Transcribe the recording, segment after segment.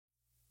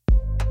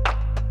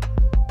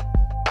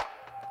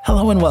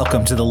Hello and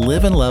welcome to the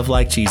Live and Love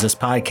Like Jesus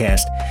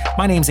podcast.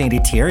 My name's Andy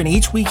Tier, and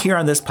each week here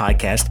on this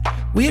podcast,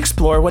 we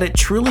explore what it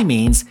truly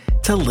means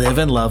to live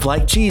and love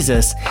like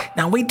Jesus.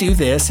 Now, we do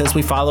this as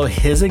we follow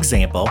his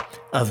example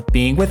of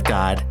being with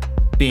God,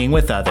 being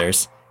with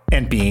others,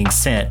 and being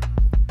sent.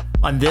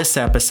 On this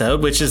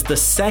episode, which is the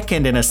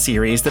second in a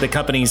series that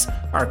accompanies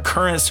our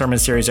current sermon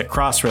series at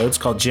Crossroads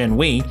called Gen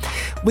We,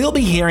 we'll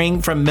be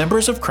hearing from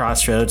members of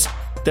Crossroads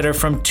that are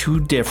from two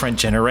different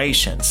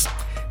generations.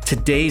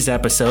 Today's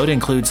episode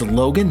includes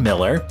Logan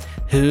Miller,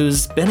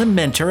 who's been a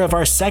mentor of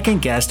our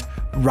second guest,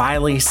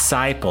 Riley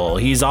Seipel.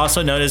 He's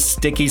also known as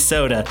Sticky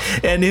Soda,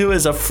 and who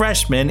is a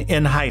freshman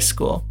in high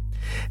school.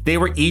 They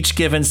were each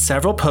given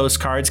several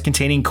postcards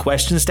containing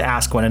questions to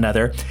ask one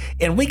another,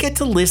 and we get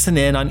to listen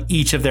in on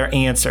each of their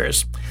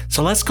answers.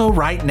 So let's go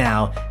right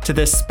now to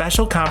this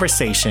special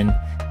conversation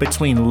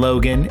between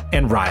Logan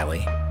and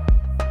Riley.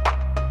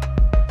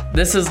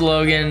 This is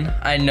Logan.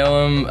 I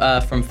know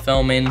him from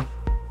filming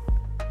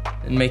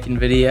and making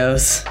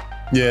videos.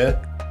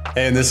 Yeah,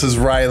 and this is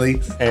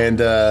Riley,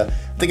 and I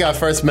think I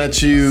first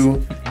met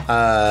you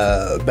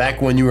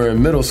back when you were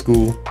in middle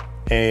school,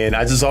 and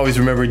I just always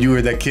remembered you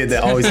were that kid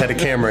that always had a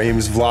camera. He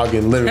was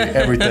vlogging literally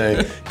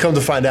everything. Come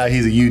to find out,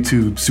 he's a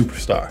YouTube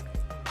superstar.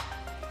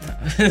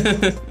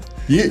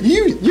 You're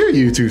a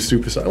YouTube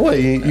superstar. What,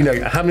 you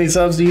know, how many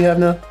subs do you have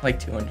now? Like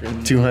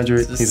 200.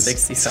 200? He's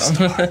 60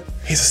 something.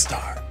 He's a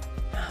star.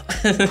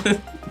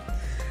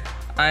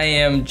 I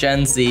am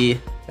Gen Z.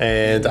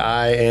 And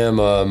I am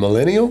a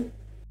millennial.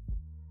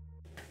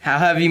 How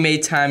have you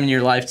made time in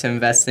your life to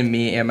invest in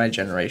me and my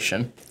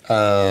generation?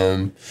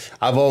 I've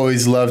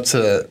always loved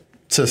to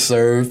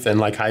serve in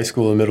like high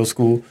school and middle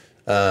school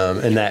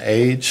in that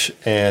age.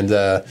 And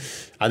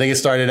I think it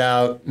started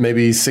out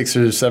maybe 6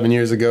 or 7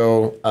 years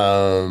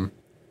ago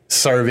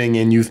serving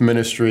in youth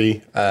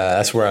ministry.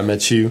 That's where I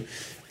met you.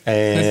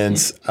 And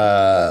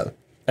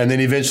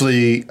then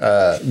eventually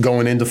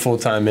going into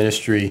full-time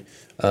ministry,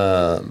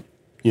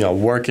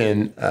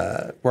 working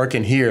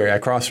here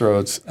at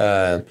Crossroads,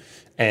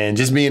 and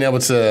just being able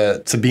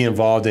to be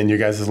involved in your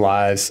guys'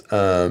 lives.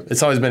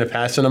 It's always been a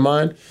passion of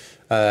mine,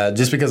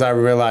 just because I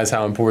realize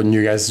how important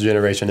your guys'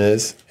 generation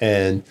is,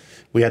 and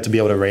we have to be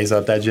able to raise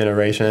up that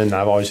generation.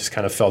 I've always just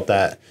kind of felt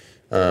that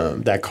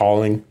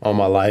calling on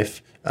my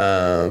life.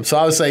 So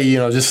I would say,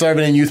 just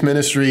serving in youth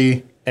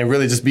ministry and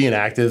really just being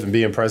active and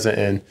being present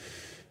in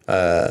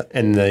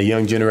the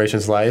young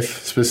generation's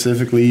life,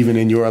 specifically even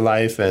in your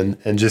life,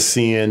 and just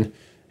seeing,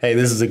 hey,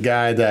 this is a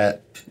guy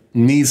that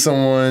needs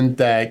someone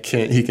that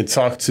he can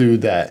talk to,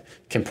 that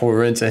can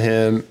pour into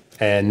him,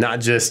 and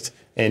not just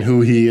in who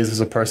he is as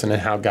a person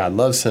and how God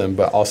loves him,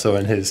 but also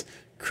in his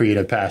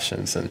creative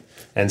passions.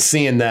 And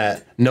seeing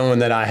that, knowing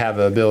that I have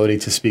the ability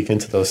to speak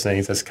into those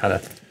things, that's kind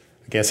of,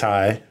 I guess, how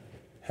I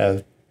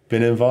have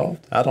been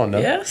involved. I don't know.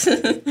 Yes.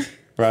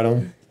 Right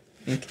on.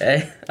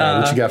 Okay.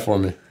 What you got for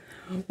me?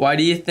 Why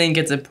do you think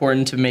it's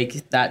important to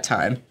make that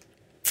time?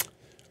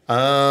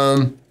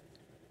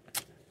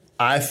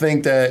 I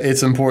think that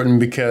it's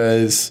important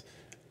because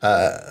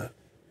I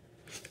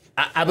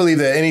believe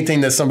that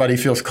anything that somebody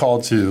feels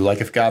called to,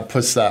 like if God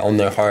puts that on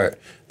their heart,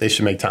 they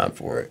should make time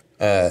for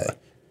it.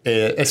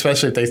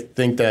 Especially if they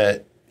think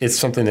that it's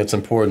something that's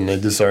important,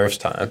 it deserves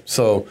time.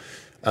 So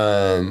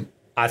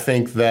I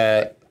think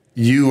that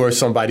you are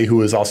somebody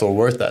who is also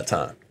worth that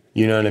time.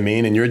 You know what I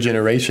mean? In your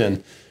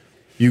generation,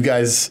 you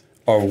guys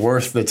are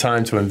worth the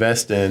time to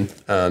invest in,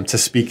 to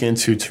speak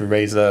into, to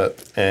raise up,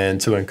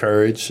 and to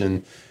encourage,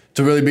 and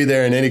to really be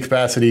there in any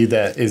capacity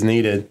that is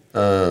needed.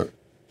 You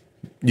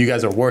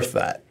guys are worth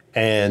that.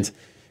 And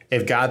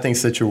if God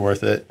thinks that you're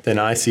worth it, then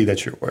I see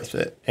that you're worth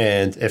it.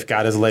 And if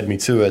God has led me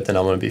to it, then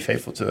I want to be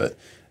faithful to it.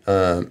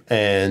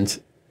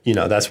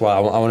 That's why I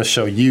want to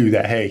show you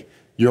that, hey,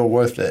 you're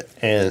worth it.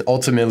 And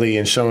ultimately,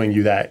 in showing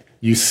you that,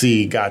 you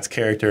see God's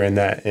character in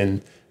that,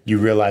 and you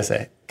realize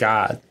that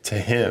God, to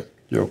him,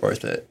 you're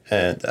worth it.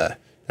 And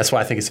that's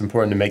why I think it's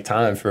important to make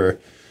time for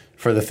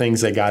the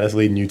things that God is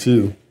leading you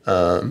to,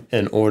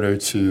 in order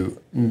to,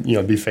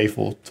 be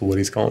faithful to what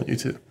he's calling you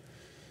to.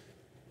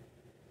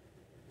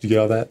 Did you get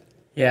all that?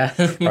 Yeah.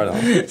 Right on.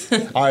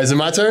 All right, is it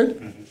my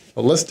turn?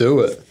 Well, let's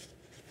do it.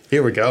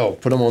 Here we go.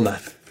 Put them on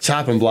the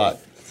chopping block.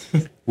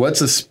 What's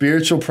a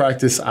spiritual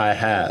practice I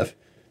have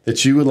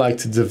that you would like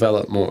to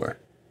develop more?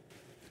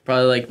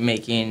 Probably like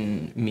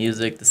making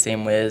music the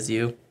same way as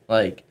you.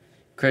 Like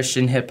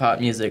Christian hip-hop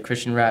music,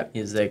 Christian rap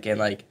music, and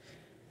like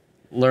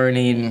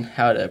learning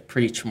how to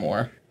preach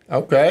more.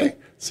 Okay.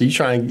 So you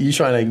trying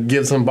to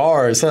give some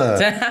bars,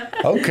 huh?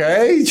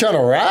 Okay. You trying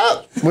to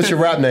rap? What's your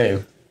rap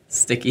name?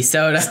 Sticky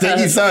Soda.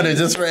 Sticky Soda,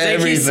 just for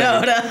everything.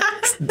 Soda.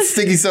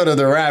 Sticky Soda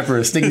the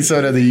rapper, Sticky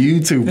Soda the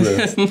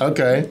YouTuber.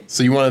 Okay.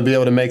 So you want to be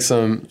able to make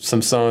some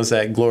songs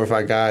that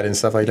glorify God and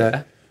stuff like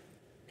that?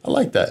 I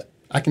like that.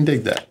 I can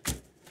dig that.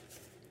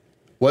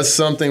 What's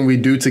something we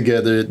do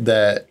together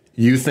that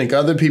you think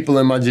other people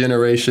in my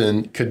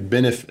generation could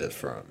benefit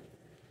from?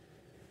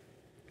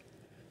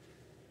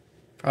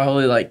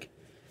 Probably like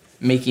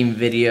making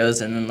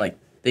videos, and then like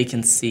they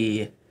can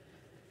see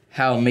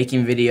how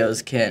making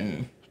videos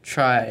can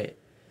try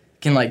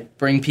can like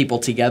bring people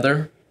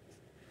together,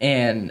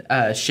 and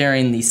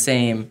sharing the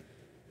same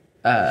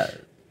I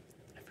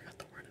forgot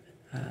the word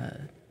of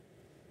it,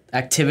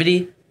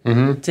 activity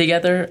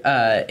together,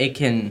 it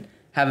can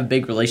have a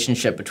big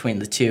relationship between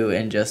the two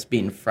and just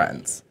being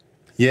friends.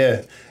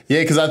 Yeah,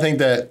 because I think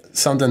that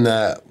something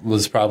that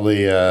was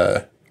probably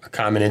a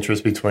common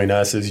interest between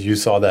us is you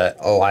saw that,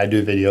 oh, I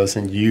do videos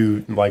and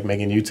you like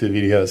making YouTube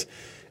videos.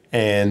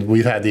 And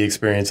we've had the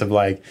experience of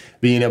like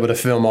being able to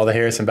film all the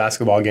Harrison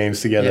basketball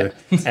games together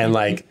and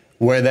like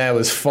where that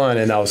was fun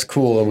and that was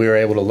cool and we were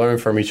able to learn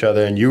from each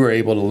other and you were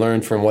able to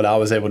learn from what I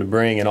was able to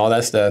bring and all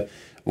that stuff.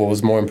 What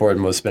was more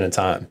important was spending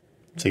time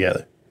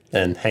together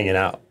and hanging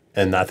out.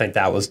 And I think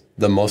that was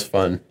the most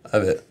fun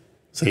of it.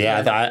 So yeah,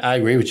 I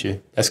agree with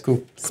you. That's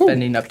cool.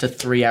 Spending up to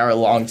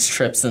 3-hour-long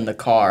trips in the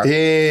car.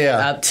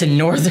 Yeah. Up to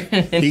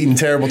northern. Eating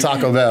terrible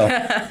Taco Bell.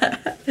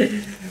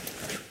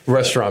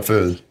 Restaurant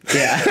food.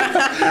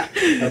 Yeah.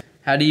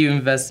 How do you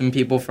invest in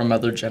people from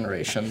other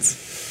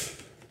generations?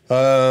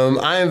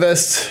 I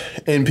invest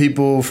in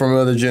people from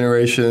other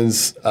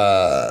generations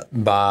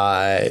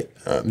by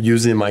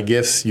using my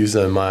gifts,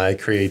 using my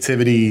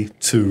creativity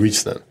to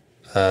reach them.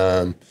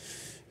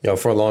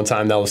 For a long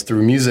time, that was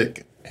through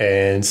music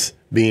and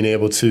being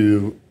able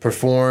to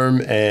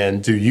perform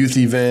and do youth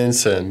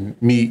events and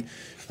meet,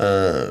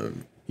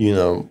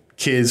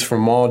 kids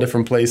from all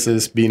different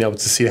places, being able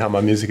to see how my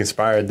music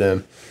inspired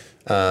them.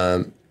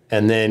 And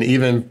then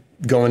even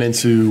going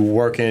into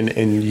working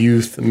in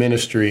youth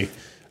ministry,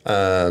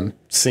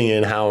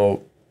 seeing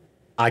how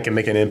I can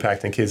make an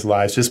impact in kids'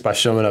 lives just by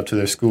showing up to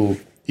their school,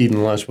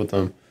 eating lunch with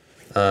them.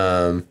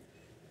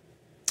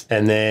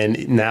 And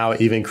then now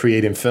even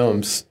creating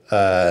films,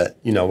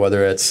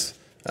 whether it's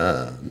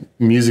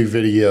music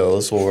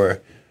videos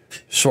or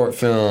short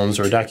films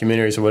or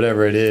documentaries or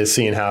whatever it is,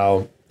 seeing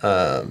how,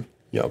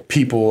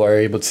 people are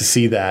able to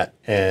see that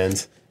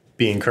and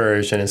be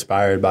encouraged and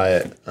inspired by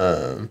it.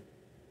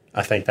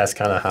 I think that's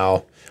kind of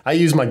how I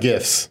use my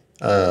gifts,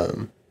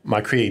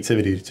 my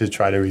creativity to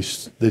try to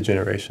reach the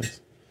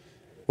generations.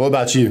 What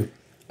about you?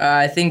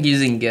 I think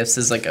using gifts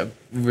is like a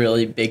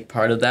really big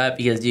part of that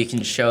because you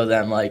can show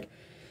them like,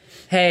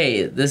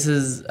 hey, this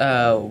is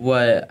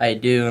what I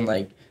do and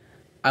like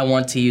I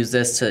want to use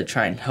this to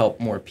try and help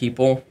more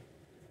people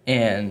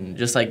and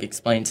just like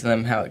explain to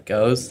them how it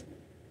goes.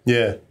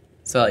 Yeah.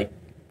 So like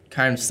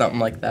kind of something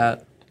like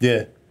that.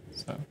 Yeah.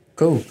 So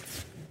cool.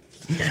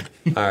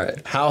 All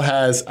right. How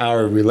has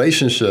our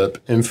relationship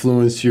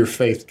influenced your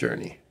faith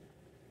journey?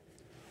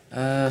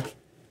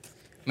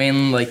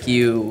 Mainly like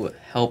you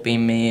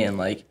helping me and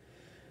like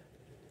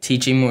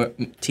teaching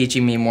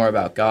me more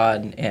about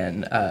God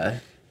and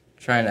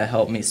trying to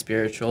help me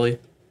spiritually.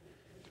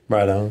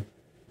 Right on.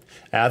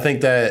 And I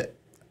think that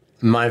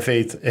my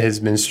faith has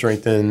been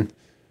strengthened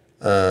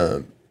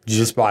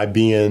just by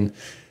being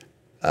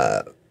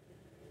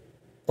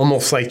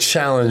almost like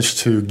challenged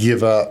to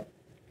give up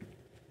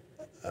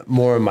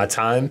more of my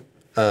time.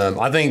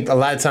 I think a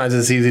lot of times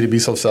it's easy to be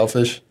so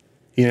selfish.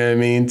 You know what I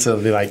mean? To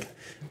be like,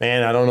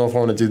 man, I don't know if I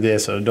want to do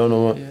this or don't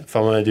know if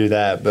I want to do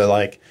that. But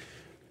like,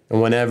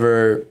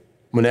 whenever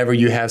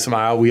you have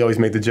somebody, we always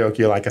make the joke,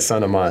 you're like a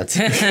son of mine.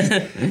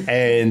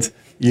 And,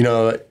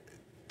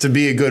 to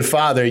be a good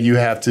father, you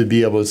have to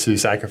be able to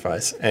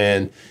sacrifice.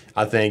 And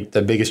I think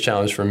the biggest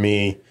challenge for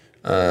me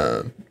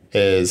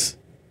is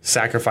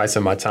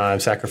sacrificing my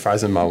time,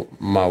 sacrificing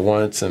my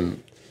wants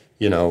and,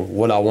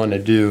 what I want to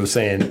do,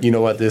 saying, you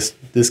know what, this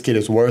kid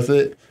is worth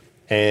it.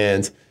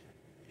 And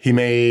he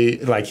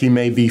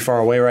may be far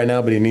away right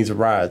now, but he needs a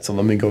ride. So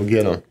let me go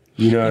get him.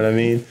 You know what I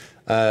mean?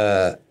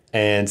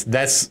 And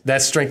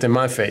that's strengthened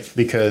my faith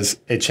because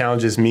it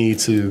challenges me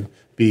to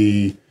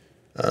be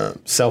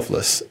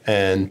selfless.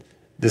 And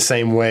the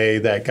same way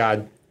that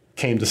God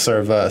came to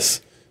serve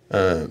us,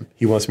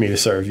 he wants me to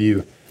serve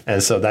you.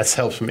 And so that's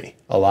helped me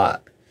a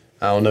lot.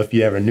 I don't know if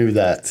you ever knew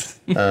that.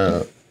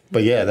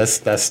 But yeah,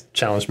 that's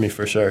challenged me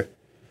for sure.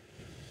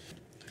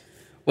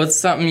 What's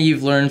something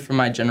you've learned from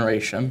my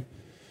generation?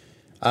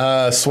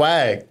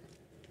 Swag.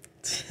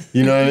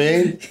 You know what I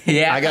mean?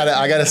 Yeah. I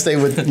gotta stay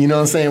with, you know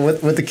what I'm saying?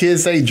 What the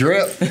kids say,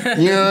 drip. You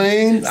know what I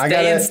mean?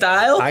 Stay in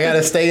style? I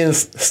gotta stay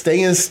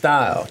in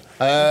style.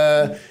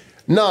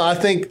 No, I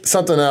think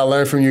something that I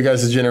learned from you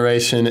guys'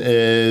 generation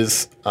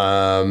is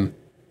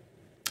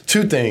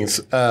two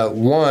things.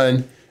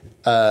 One,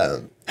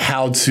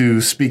 how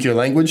to speak your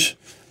language.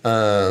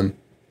 How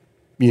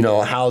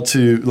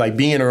to, like,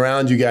 being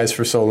around you guys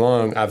for so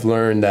long, I've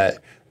learned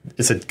that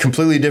it's a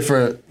completely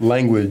different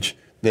language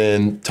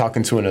than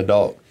talking to an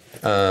adult.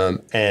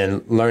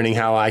 And learning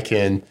how I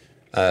can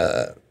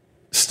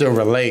still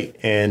relate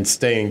and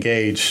stay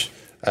engaged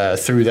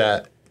through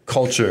that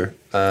culture.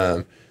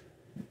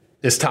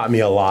 It's taught me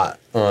a lot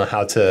on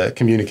how to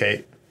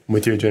communicate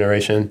with your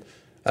generation.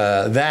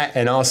 That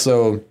and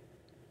also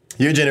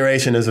your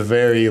generation is a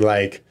very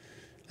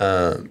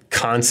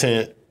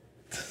content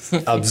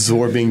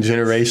absorbing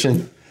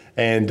generation.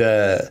 And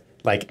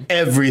like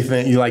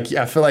everything.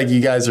 I feel like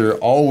you guys are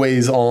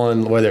always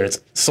on, whether it's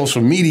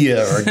social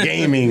media or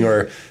gaming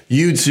or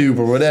YouTube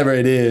or whatever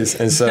it is.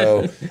 And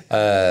so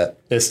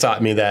it's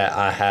taught me that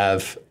I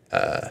have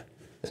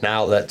an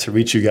outlet to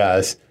reach you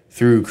guys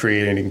through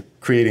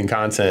creating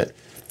content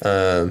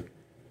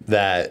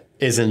that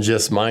isn't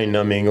just mind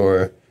numbing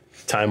or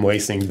time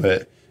wasting,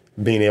 but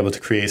being able to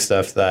create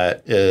stuff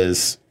that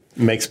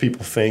makes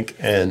people think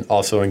and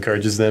also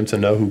encourages them to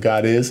know who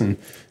God is and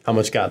how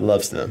much God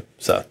loves them.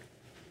 So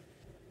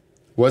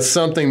what's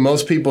something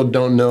most people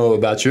don't know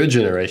about your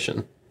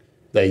generation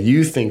that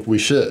you think we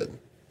should?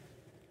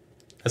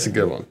 That's a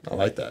good one. I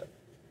like that.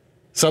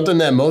 Something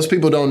that most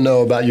people don't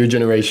know about your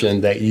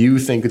generation that you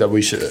think that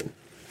we should.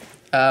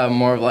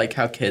 More of like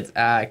how kids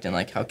act and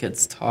like how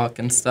kids talk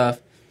and stuff.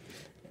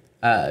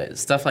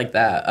 Stuff like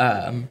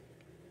that.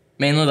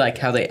 Mainly like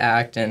how they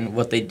act and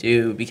what they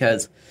do,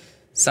 because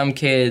some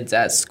kids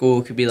at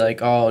school could be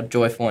like all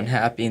joyful and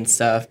happy and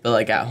stuff, but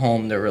like at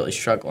home they're really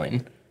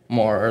struggling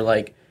more, or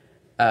like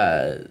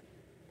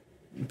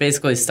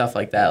basically stuff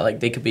like that. Like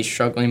they could be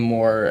struggling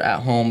more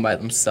at home by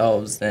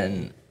themselves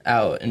than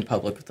out in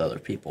public with other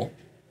people.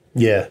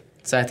 Yeah.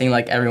 So I think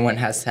like everyone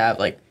has to have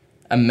like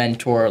a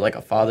mentor, like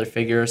a father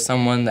figure or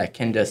someone that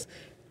can just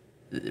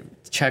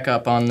check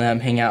up on them,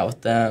 hang out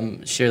with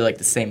them, share like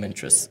the same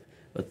interests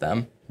with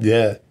them.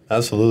 Yeah,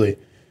 absolutely.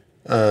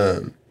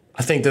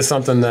 I think that's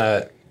something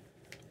that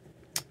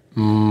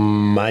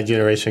my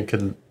generation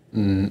could,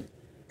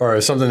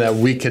 or something that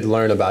we could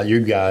learn about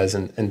you guys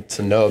and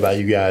to know about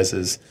you guys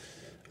is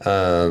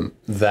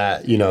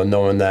that,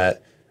 knowing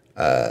that,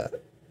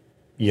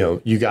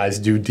 you guys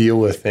do deal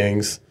with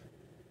things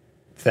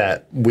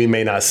that we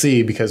may not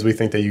see because we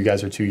think that you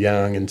guys are too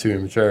young and too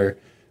immature.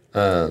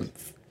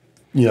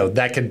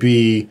 That could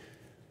be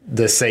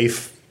the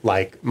safe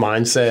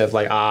mindset of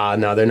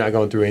no, they're not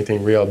going through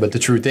anything real. But the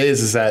truth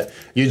is that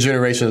your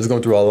generation is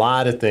going through a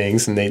lot of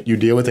things, and you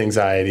deal with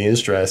anxiety and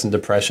stress and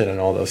depression and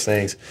all those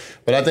things.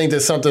 But I think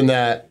there's something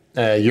that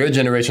your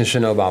generation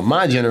should know about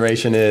my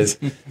generation is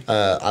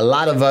a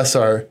lot of us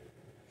are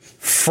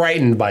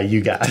frightened by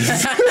you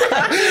guys.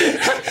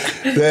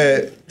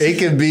 That it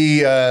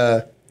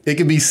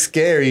could be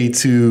scary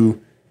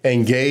to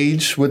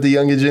engage with the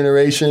younger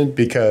generation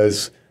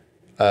because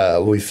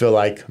we feel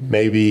like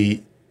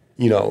maybe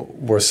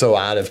we're so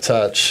out of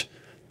touch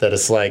that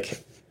it's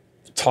like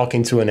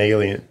talking to an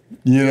alien.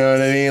 You know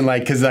what I mean?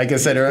 Because like I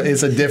said,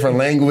 it's a different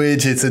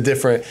language, it's a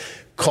different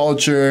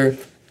culture,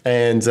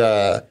 and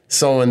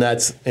someone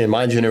that's in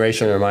my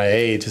generation or my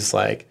age is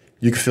like,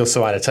 you can feel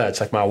so out of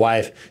touch. Like my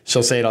wife,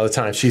 she'll say it all the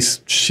time.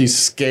 She's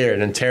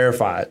scared and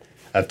terrified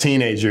of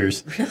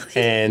teenagers. Really?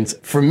 And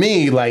for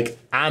me,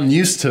 I'm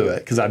used to it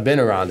because I've been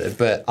around it.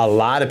 But a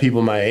lot of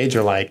people my age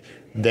are like,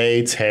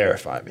 they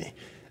terrify me.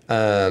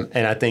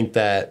 And I think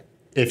that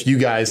if you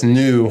guys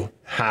knew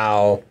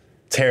how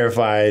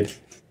terrified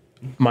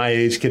my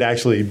age could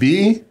actually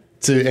be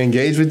to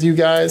engage with you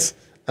guys,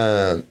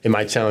 it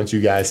might challenge you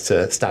guys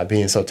to stop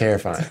being so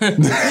terrifying.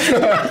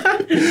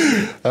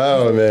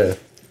 Oh, man.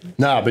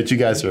 No, but you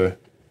guys you're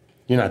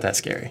not that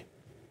scary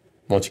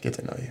once you get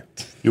to know you.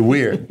 You're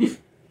weird,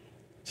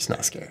 just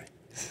not scary.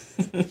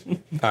 All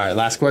right,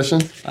 last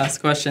question. Last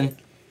question.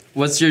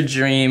 What's your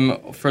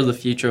dream for the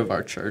future of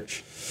our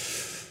church?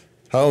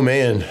 Oh,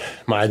 man,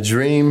 my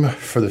dream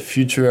for the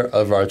future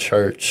of our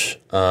church.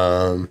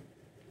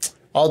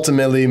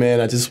 Ultimately, man,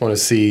 I just want to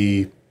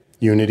see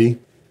unity.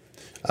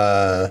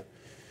 I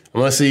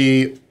want to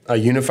see a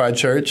unified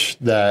church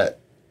that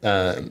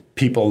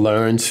people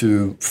learn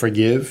to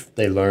forgive,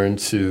 they learn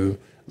to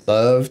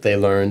love, they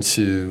learn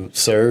to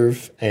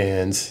serve,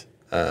 and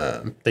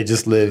they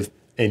just live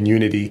in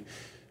unity.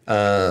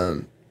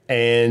 And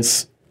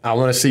I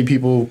want to see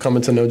people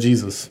coming to know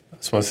Jesus. I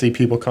just want to see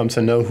people come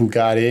to know who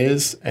God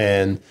is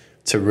and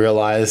to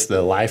realize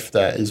the life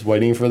that is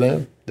waiting for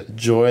them, the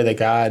joy that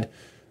God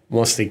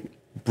wants to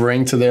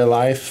bring to their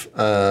life,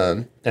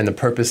 and the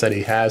purpose that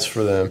he has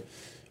for them.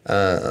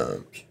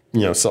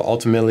 So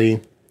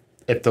ultimately,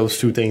 if those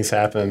two things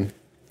happen,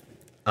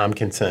 I'm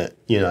content.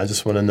 I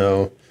just want to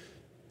know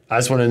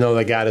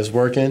that God is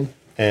working,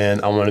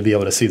 and I want to be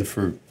able to see the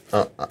fruit.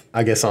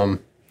 I guess I'm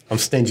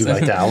stingy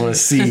like that.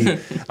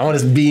 I want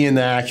to be in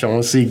the action. I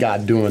want to see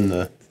God doing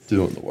the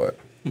work.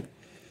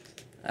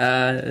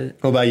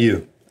 What about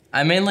you?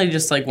 I mainly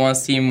just want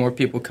to see more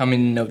people coming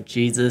to know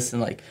Jesus,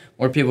 and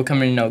more people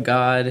coming to know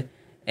God,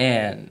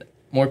 and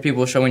more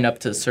people showing up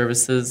to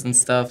services and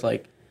stuff.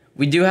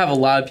 We do have a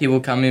lot of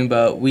people coming,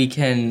 but we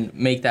can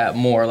make that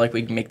more.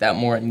 We can make that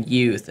more in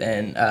youth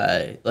and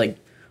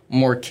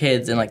more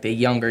kids and the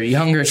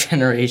younger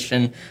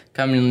generation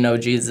coming to know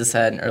Jesus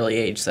at an early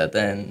age, so that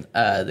then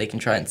they can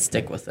try and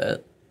stick with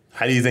it.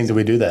 How do you think that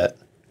we do that?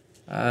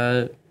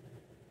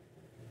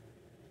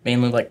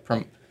 Mainly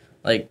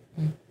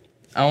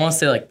I don't want to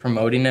say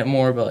promoting it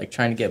more, but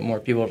trying to get more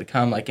people to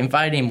come,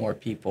 inviting more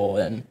people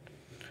and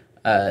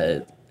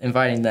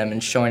inviting them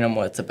and showing them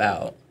what it's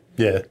about.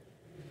 Yeah.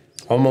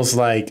 Almost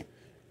I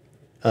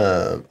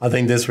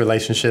think this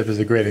relationship is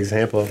a great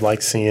example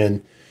of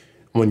seeing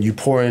when you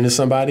pour into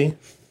somebody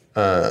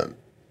that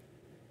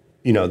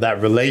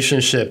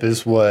relationship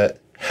is what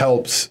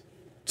helps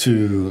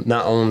to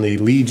not only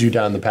lead you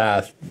down the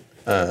path,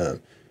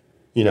 and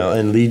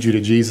lead you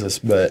to Jesus,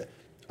 but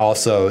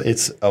also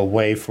it's a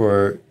way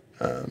for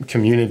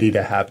community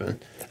to happen.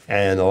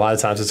 And a lot of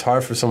times it's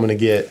hard for someone to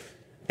get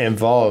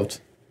involved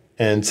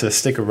and to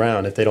stick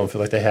around if they don't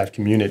feel like they have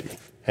community.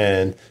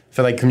 And I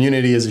feel like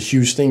community is a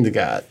huge thing to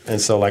God.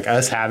 And so like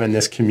us having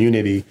this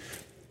community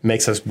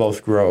makes us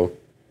both grow,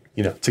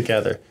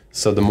 together.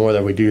 So the more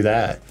that we do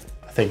that,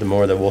 I think the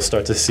more that we'll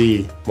start to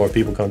see more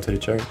people come to the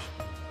church.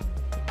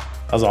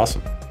 That was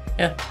awesome.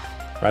 Yeah.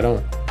 Right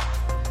on.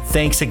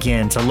 Thanks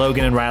again to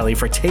Logan and Riley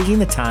for taking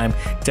the time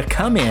to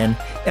come in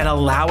and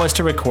allow us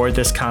to record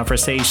this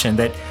conversation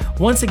that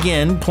once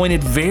again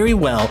pointed very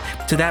well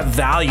to that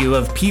value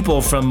of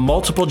people from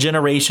multiple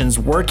generations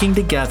working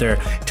together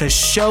to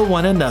show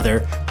one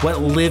another what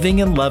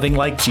living and loving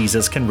like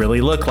Jesus can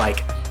really look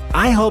like.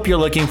 I hope you're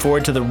looking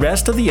forward to the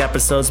rest of the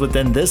episodes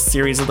within this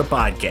series of the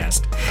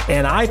podcast.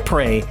 And I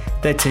pray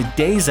that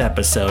today's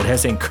episode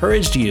has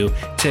encouraged you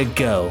to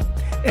go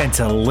and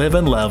to live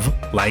and love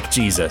like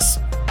Jesus.